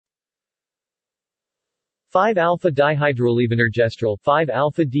5-alpha-dihydrolevonorgestrel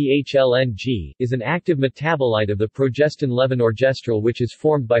 5-alpha-DHLNG is an active metabolite of the progestin levonorgestrel which is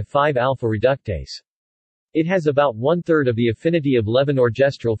formed by 5-alpha reductase. It has about one-third of the affinity of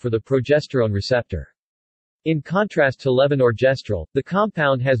levonorgestrel for the progesterone receptor. In contrast to levonorgestrel, the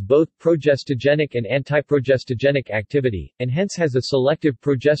compound has both progestogenic and antiprogestogenic activity, and hence has a selective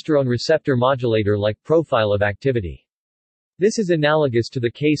progesterone receptor modulator-like profile of activity. This is analogous to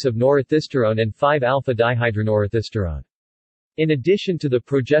the case of norethisterone and 5-alpha-dihydronorothisterone. In addition to the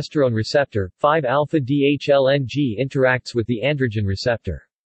progesterone receptor, 5-alpha-DHLNG interacts with the androgen receptor.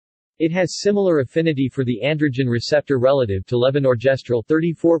 It has similar affinity for the androgen receptor relative to levonorgestrel,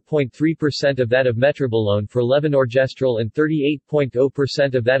 34.3% of that of metrobolone for levonorgestrel and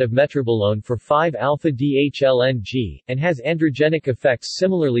 38.0% of that of metrobolone for 5-alpha-DHLNG, and has androgenic effects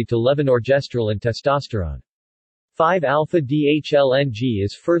similarly to levonorgestrel and testosterone. 5-alpha-DHLNG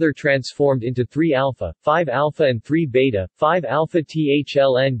is further transformed into 3-alpha, 5-alpha and 3-beta,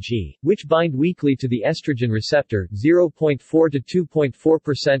 5-alpha-THLNG, which bind weakly to the estrogen receptor, 0.4 to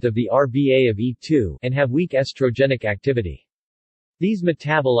 2.4% of the RBA of E2, and have weak estrogenic activity. These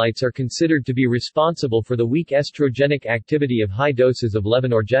metabolites are considered to be responsible for the weak estrogenic activity of high doses of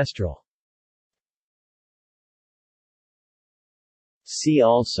levonorgestrel. See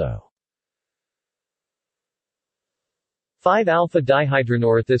also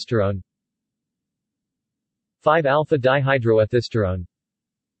 5-alpha-dihydronorothisterone, 5-alpha-dihydroethisterone,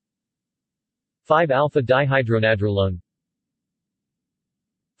 5-alpha-dihydronadrolone,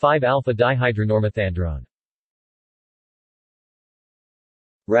 5-alpha-dihydronormethandrone.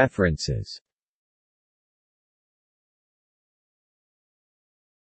 References